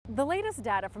The latest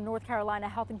data from North Carolina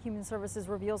Health and Human Services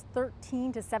reveals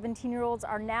 13 to 17-year-olds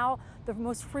are now the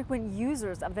most frequent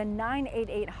users of the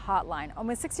 988 hotline.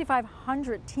 Almost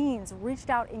 6,500 teens reached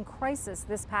out in crisis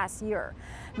this past year.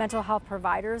 Mental health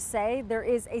providers say there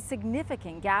is a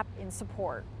significant gap in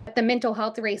support. The mental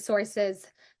health resources,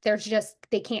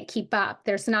 they can't keep up.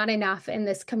 There's not enough in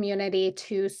this community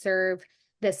to serve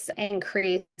this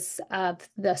increase of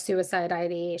the suicide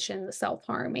ideation, the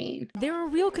self-harming. There are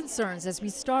real concerns as we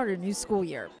start a new school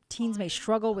year. Teens may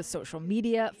struggle with social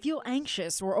media, feel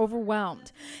anxious or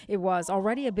overwhelmed. It was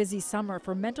already a busy summer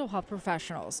for mental health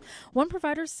professionals. One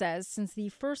provider says since the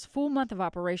first full month of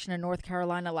operation in North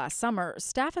Carolina last summer,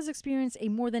 staff has experienced a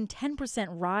more than 10%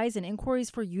 rise in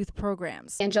inquiries for youth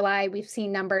programs. In July, we've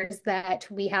seen numbers that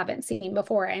we haven't seen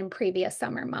before in previous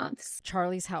summer months.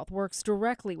 Charlie's Health works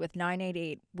directly with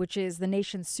 988, which is the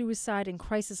nation's suicide and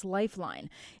crisis lifeline.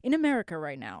 In America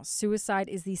right now, suicide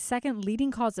is the second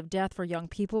leading cause of death for young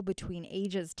people between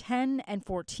ages 10 and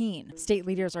 14. State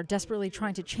leaders are desperately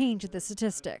trying to change the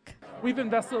statistic. We've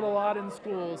invested a lot in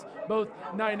schools, both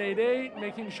 988,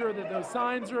 making sure that those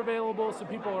signs are available so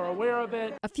people are aware of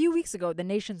it. A few weeks ago, the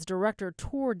nation's director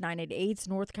toured 988's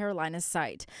North Carolina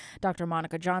site. Dr.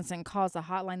 Monica Johnson calls the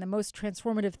hotline the most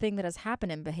transformative thing that has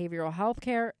happened in behavioral health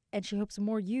care, and she hopes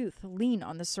more youth lean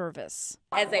on the service.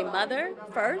 As a mother,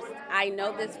 first, I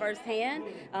know this firsthand.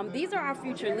 These are our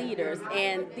future leaders,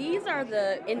 and these are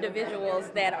the individuals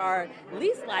that are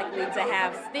least likely to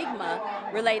have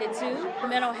stigma related to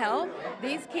mental health.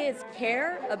 These kids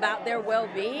care about their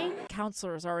well-being.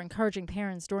 Counselors are encouraging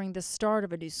parents during the start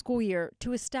of a new school year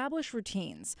to establish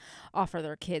routines, offer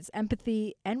their kids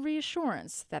empathy and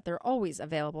reassurance that they're always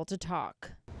available to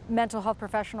talk. Mental health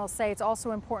professionals say it's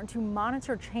also important to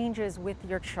monitor changes with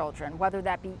your children, whether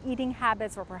that be eating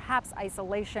habits or perhaps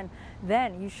isolation.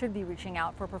 Then you should be reaching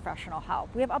out for professional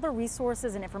help. We have other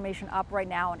resources and information up right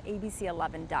now on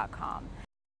abc11.com.